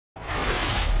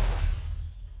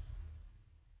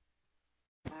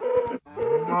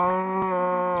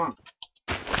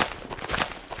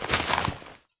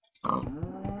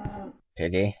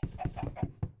piggy.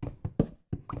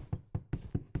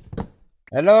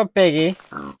 Hello, piggy.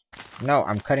 No,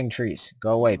 I'm cutting trees.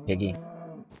 Go away, piggy.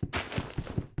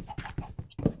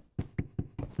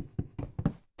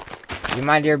 You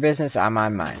mind your business, I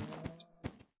mind mine.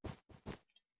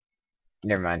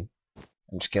 Never mind.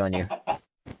 I'm just killing you.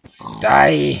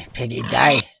 Die, piggy,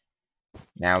 die.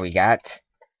 Now we got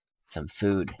some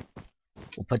food.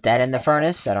 We'll put that in the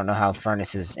furnace. I don't know how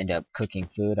furnaces end up cooking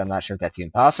food. I'm not sure if that's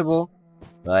even possible.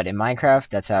 But in Minecraft,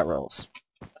 that's how it rolls.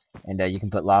 And you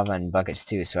can put lava in buckets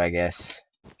too, so I guess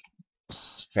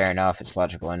it's fair enough. It's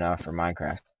logical enough for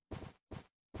Minecraft.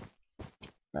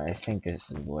 I think this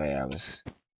is the way I was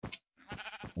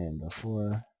in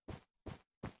before.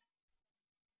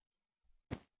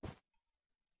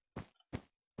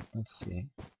 Let's see.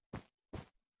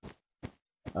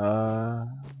 I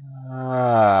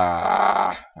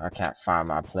can't find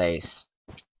my place.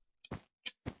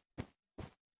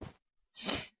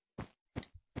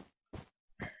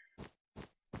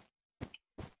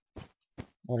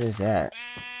 What is that?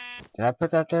 Did I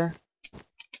put that there?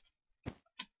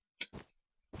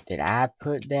 Did I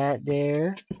put that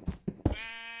there?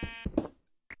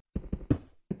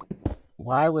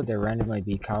 Why would there randomly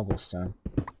be cobblestone?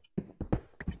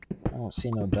 I don't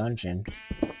see no dungeon.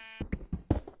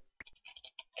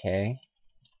 Okay.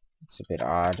 It's a bit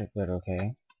odd, but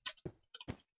okay.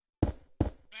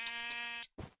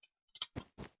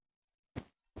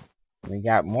 We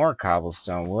got more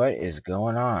cobblestone. What is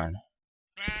going on?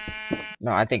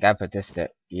 No, I think I put this there.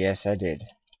 Yes, I did.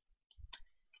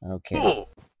 Okay.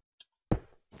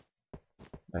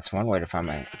 That's one way to find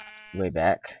my way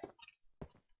back.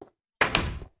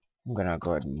 I'm gonna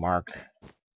go ahead and mark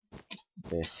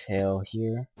this hill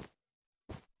here.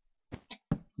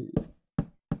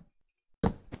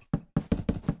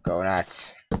 Go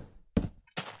nuts.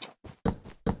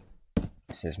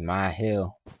 This is my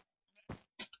hill.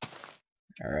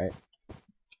 Alright.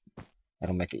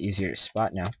 That'll make it easier to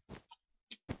spot now.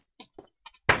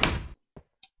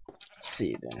 Let's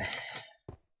see then.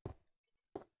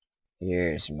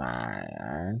 Here's my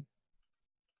iron.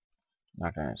 I'm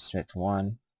not gonna smith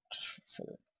one.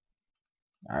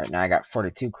 Alright, now I got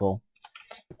 42 coal.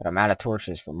 But I'm out of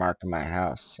torches for marking my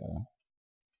house, so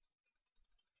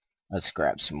let's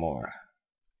grab some more.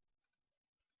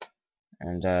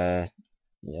 And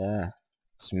yeah.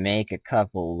 Let's make a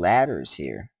couple ladders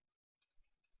here.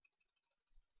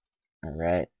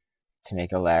 Alright. To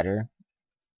make a ladder,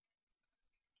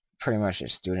 pretty much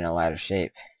just do it in a ladder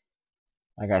shape.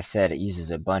 Like I said, it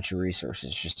uses a bunch of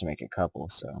resources just to make a couple,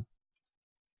 so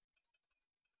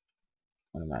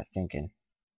what am I thinking?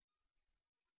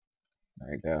 There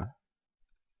we go.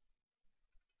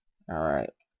 Alright.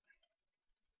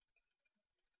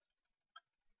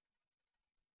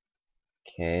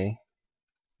 Okay.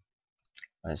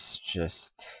 Let's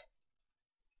just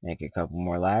make a couple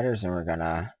more ladders and we're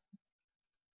gonna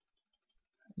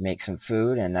make some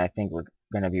food, and I think we're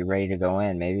gonna be ready to go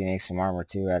in. Maybe make some armor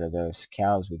too out of those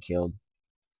cows we killed.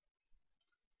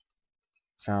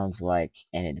 Sounds like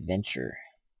an adventure.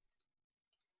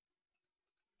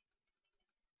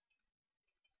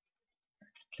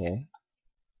 Okay.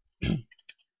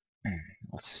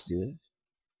 Let's do it.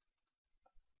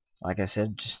 Like I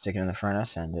said, just stick it in the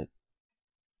furnace and it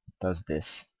does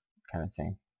this kind of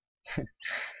thing.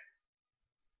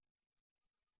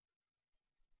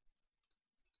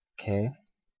 Okay.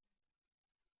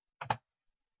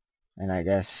 And I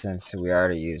guess since we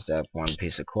already used up one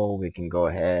piece of coal, we can go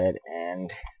ahead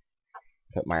and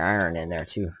put my iron in there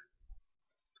too.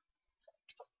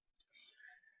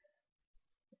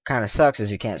 Kind of sucks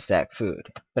is you can't stack food,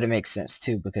 but it makes sense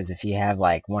too, because if you have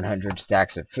like 100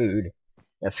 stacks of food,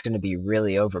 that's going to be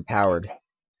really overpowered.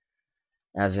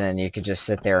 As in, you could just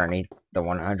sit there and eat the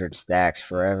 100 stacks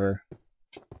forever.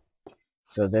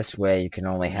 So this way you can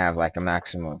only have like a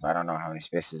maximum of, I don't know how many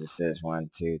spaces this is, 1,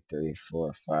 2, 3,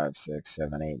 4, 5, 6,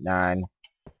 7, 8, 9.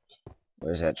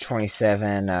 Where's that?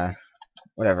 27,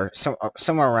 whatever.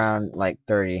 Somewhere around like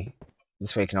 30.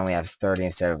 This way you can only have 30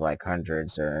 instead of like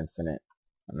hundreds or infinite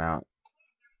amount.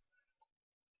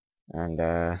 And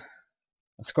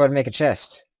let's go ahead and make a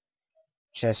chest.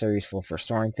 Chests are useful for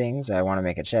storing things. I want to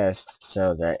make a chest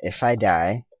so that if I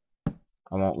die,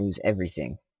 I won't lose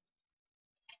everything.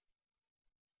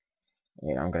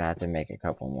 Wait, I'm gonna have to make a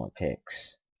couple more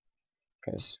picks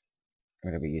because I'm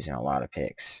gonna be using a lot of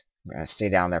picks. I'm gonna stay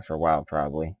down there for a while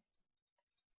probably.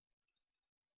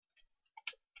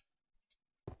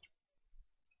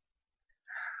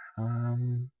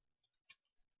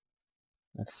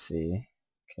 Let's see.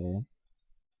 Okay.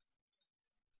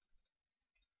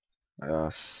 What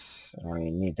else? I don't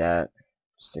even need that.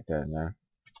 Stick that in there.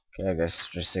 Okay, I guess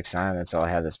just 6 iron. That's all I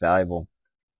have that's valuable.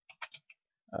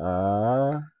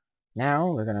 Now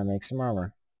we're gonna make some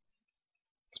armor.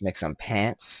 Let's make some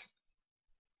pants.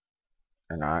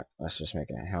 Or not. Let's just make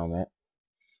a helmet.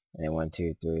 And then 1,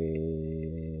 2,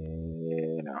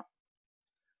 3... No.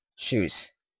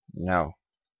 Shoes. No.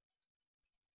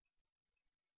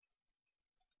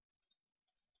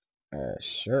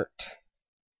 Shirt.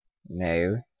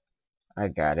 No. I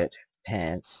got it.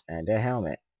 Pants and a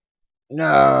helmet.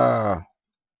 No!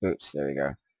 Boots. There we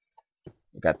go.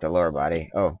 We got the lower body.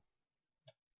 Oh.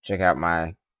 Check out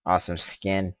my awesome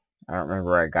skin. I don't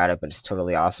remember where I got it, but it's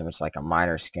totally awesome. It's like a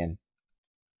miner skin.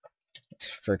 It's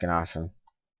freaking awesome.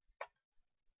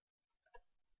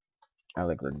 I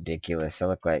look ridiculous. I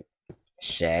look like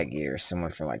Shaggy or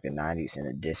someone from like the 90s in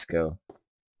a disco.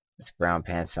 With brown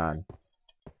pants on.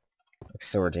 Looks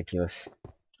so ridiculous.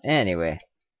 Anyway.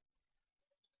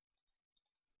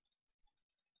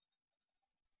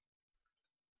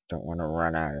 Don't want to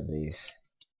run out of these.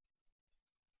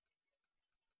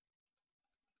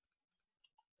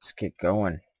 Let's get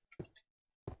going.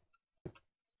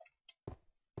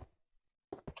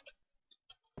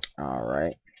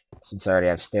 Alright. Since I already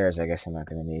have stairs, I guess I'm not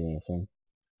going to need anything.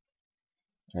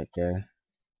 Right there.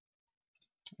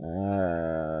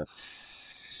 Let's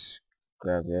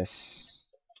grab this.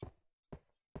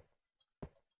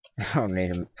 I don't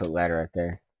need to put ladder right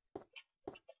there.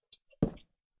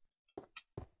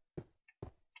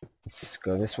 Let's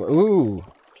go this way. Ooh!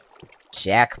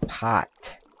 Jackpot.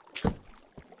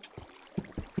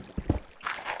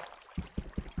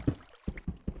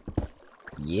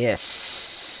 Yes,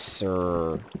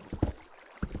 sir.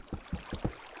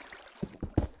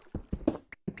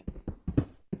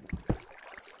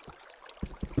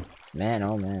 Man,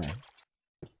 oh man.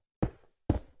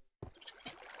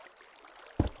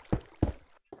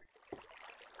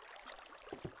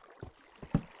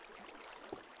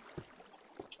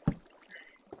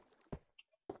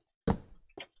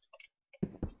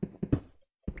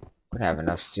 Would have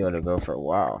enough steel to go for a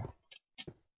while.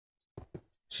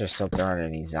 Just hope there aren't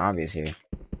any zombies here.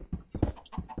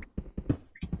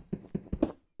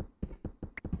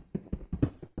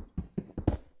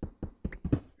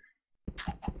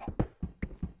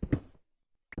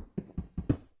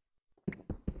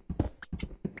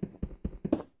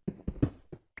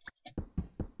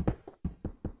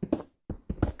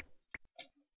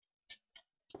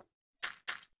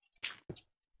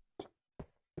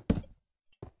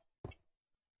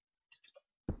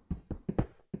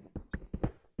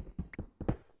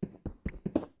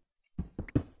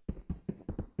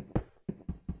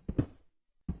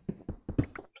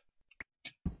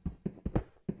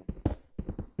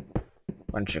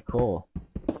 Bunch of coal.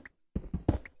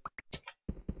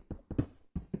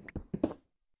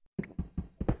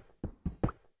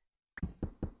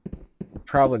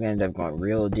 Probably gonna end up going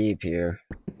real deep here,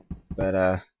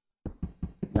 but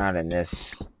not in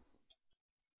this.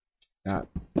 Not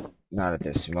at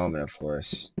this moment, of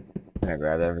course. I'm gonna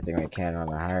grab everything we can on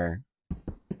the higher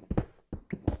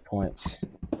points.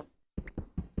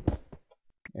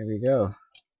 There we go.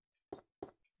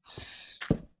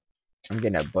 I'm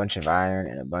getting a bunch of iron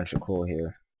and a bunch of coal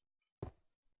here.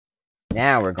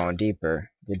 Now we're going deeper.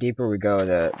 The deeper we go,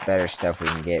 the better stuff we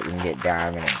can get. We can get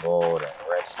diamond and gold and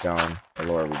redstone the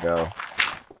lower we go.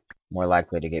 More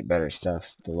likely to get better stuff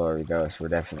the lower we go, so we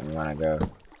definitely want to go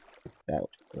that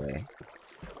way.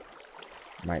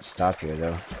 Might stop here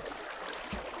though.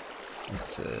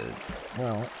 It's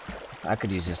well, I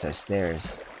could use this as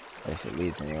stairs if it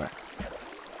leads anywhere.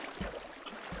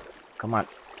 Come on.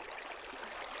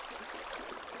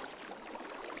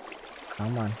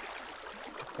 Come on.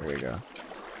 There we go.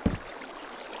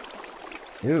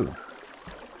 Ooh.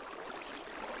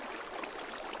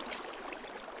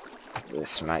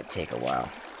 This might take a while.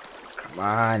 Come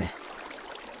on.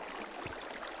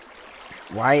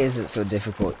 Why is it so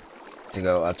difficult to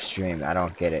go upstream? I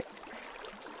don't get it.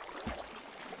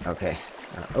 Okay.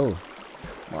 Oh.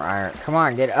 More iron. Come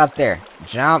on, get up there.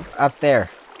 Jump up there.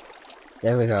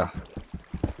 There we go.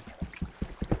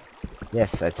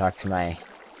 Yes, I talked to my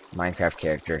Minecraft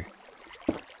character.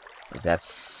 'Cause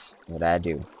that's what I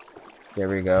do. There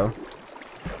we go.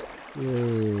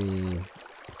 Yay.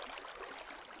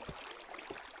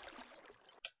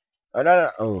 Oh,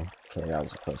 no. Oh, okay, that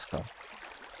was a close call.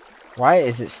 Why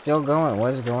is it still going?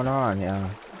 What is going on? Yeah.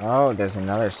 Oh, there's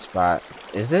another spot.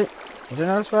 Is it? Is there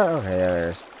another spot? Okay, there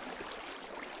it is.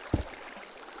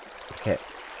 Okay.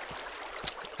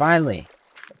 Finally!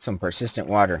 Some persistent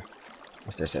water.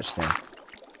 If there's such thing.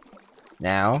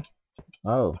 Now.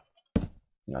 Oh.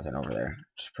 Nothing over there.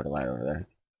 Just put a light over there.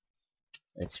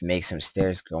 Let's make some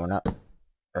stairs going up.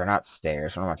 Or not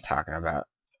stairs, what am I talking about?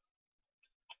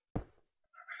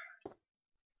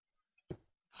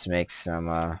 Let's make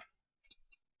some,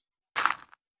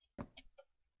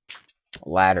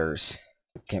 ladders.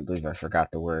 Can't believe I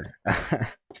forgot the word.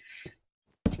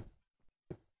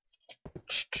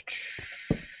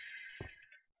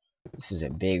 This is a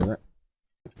big room.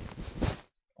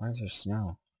 Why is there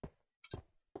snow?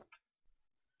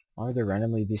 Why would there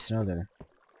randomly be snow there?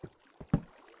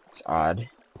 It's odd.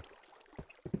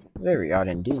 Very odd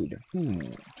indeed.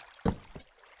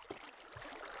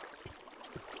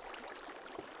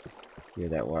 Hear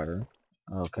that water.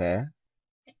 Okay.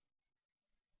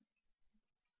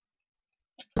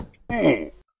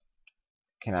 Can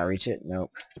I reach it?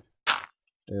 Nope.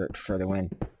 Dirt for the win.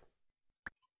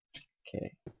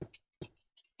 Okay.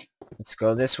 Let's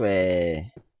go this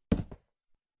way.